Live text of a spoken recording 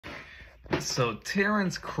So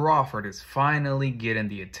Terrence Crawford is finally getting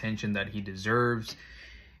the attention that he deserves.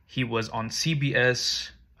 He was on CBS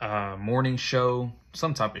morning show,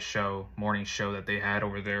 some type of show, morning show that they had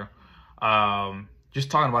over there. Just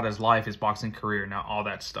talking about his life, his boxing career, now all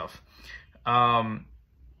that stuff. But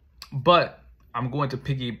I'm going to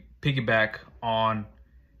piggyback on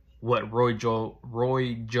what Roy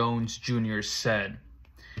Jones Jr. said.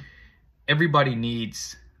 Everybody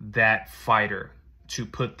needs that fighter to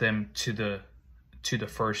put them to the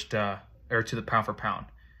first or to the pound for pound.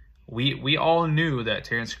 We all knew that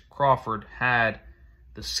Terrence Crawford had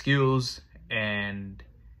the skills and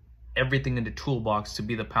everything in the toolbox to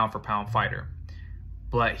be the pound for pound fighter,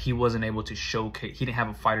 but he wasn't able to showcase. He didn't have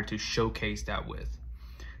a fighter to showcase that with.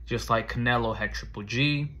 Just like Canelo had Triple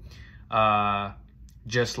G,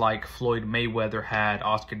 just like Floyd Mayweather had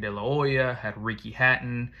Oscar De La Hoya, had Ricky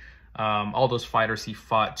Hatton. All those fighters he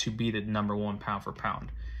fought to be the #1 pound for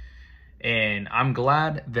pound. And I'm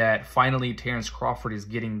glad that finally Terrence Crawford is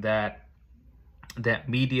getting that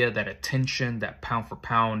media, that attention, that pound for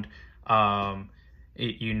pound,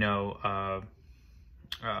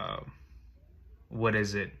 what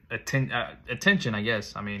is it? Attention, I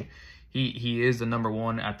guess. I mean, he is the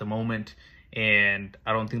 #1 at the moment, and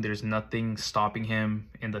I don't think there's nothing stopping him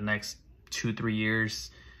in the next 2-3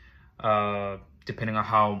 years, depending on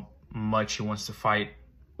how much he wants to fight,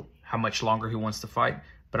 how much longer he wants to fight.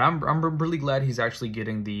 But I'm really glad he's actually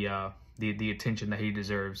getting the attention that he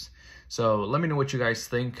deserves. So let me know what you guys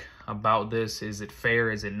think about this. Is it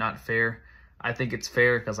fair? Is it not fair? I think it's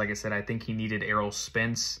fair because, like I said, I think he needed Errol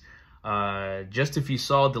Spence. Just if you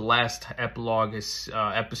saw the last epilogue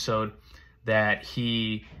episode, that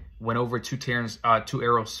he went over to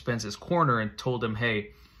Errol Spence's corner and told him,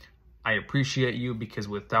 "Hey, I appreciate you because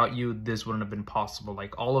without you, this wouldn't have been possible.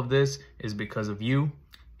 Like, all of this is because of you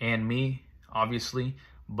and me, obviously."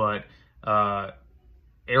 But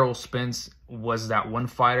Errol Spence was that one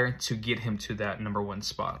fighter to get him to that #1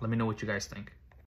 spot. Let me know what you guys think.